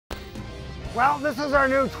Well, this is our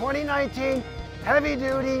new 2019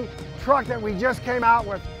 heavy-duty truck that we just came out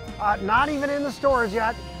with. Not even in the stores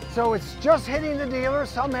yet, so it's just hitting the dealers.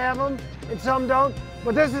 Some have them and some don't,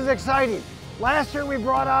 but this is exciting. Last year we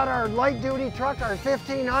brought out our light-duty truck, our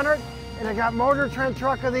 1500, and it got Motor Trend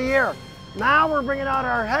Truck of the Year. Now we're bringing out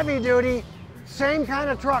our heavy-duty, same kind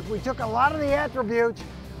of truck. We took a lot of the attributes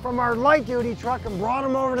from our light-duty truck and brought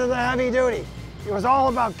them over to the heavy-duty. It was all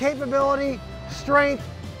about capability, strength,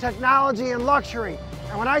 technology, and luxury.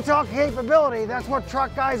 And when I talk capability, that's what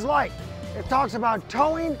truck guys like. It talks about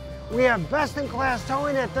towing. We have best-in-class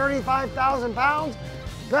towing at 35,000 pounds,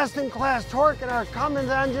 best-in-class torque in our Cummins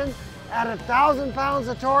engine at 1,000 pounds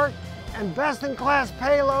of torque, and best-in-class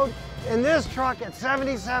payload in this truck at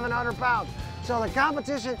 7,700 pounds. So the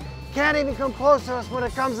competition can't even come close to us when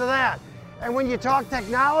it comes to that. And when you talk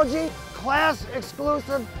technology,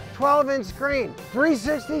 class-exclusive 12-inch screen,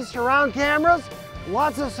 360 surround cameras,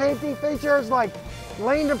 lots of safety features like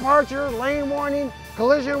lane departure, lane warning,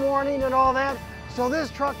 collision warning, and all that. So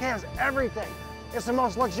this truck has everything. It's the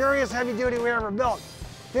most luxurious heavy duty we ever built.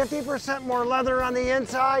 50% more leather on the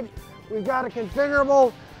inside. We've got a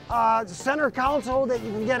configurable center console that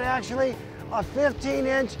you can get actually a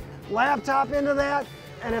 15-inch laptop into that,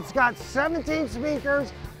 and it's got 17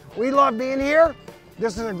 speakers. We love being here.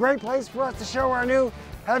 This is a great place for us to show our new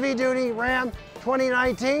heavy-duty Ram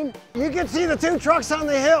 2019. You can see the two trucks on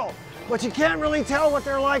the hill, but you can't really tell what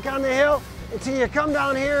they're like on the hill until you come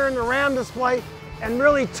down here in the Ram display and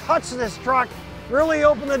really touch this truck, really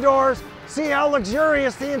open the doors, see how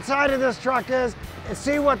luxurious the inside of this truck is, and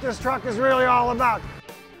see what this truck is really all about.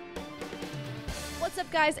 What's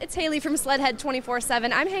up, guys? It's Haley from Sledhead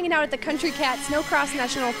 24/7. I'm hanging out at the Country Cat Snocross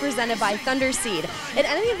National presented by Thunder Seed. At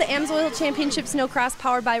any of the AMSOIL Championship Snocross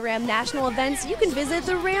powered by Ram national events, you can visit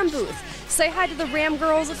the Ram booth. Say hi to the Ram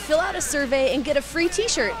girls, fill out a survey, and get a free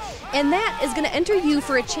t-shirt. And that is going to enter you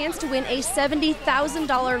for a chance to win a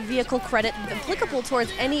 $70,000 vehicle credit applicable towards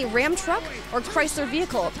any Ram truck or Chrysler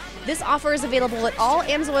vehicle. This offer is available at all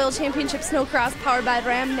AMSOIL Championship Snocross powered by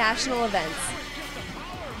Ram national events.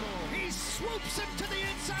 He swoops it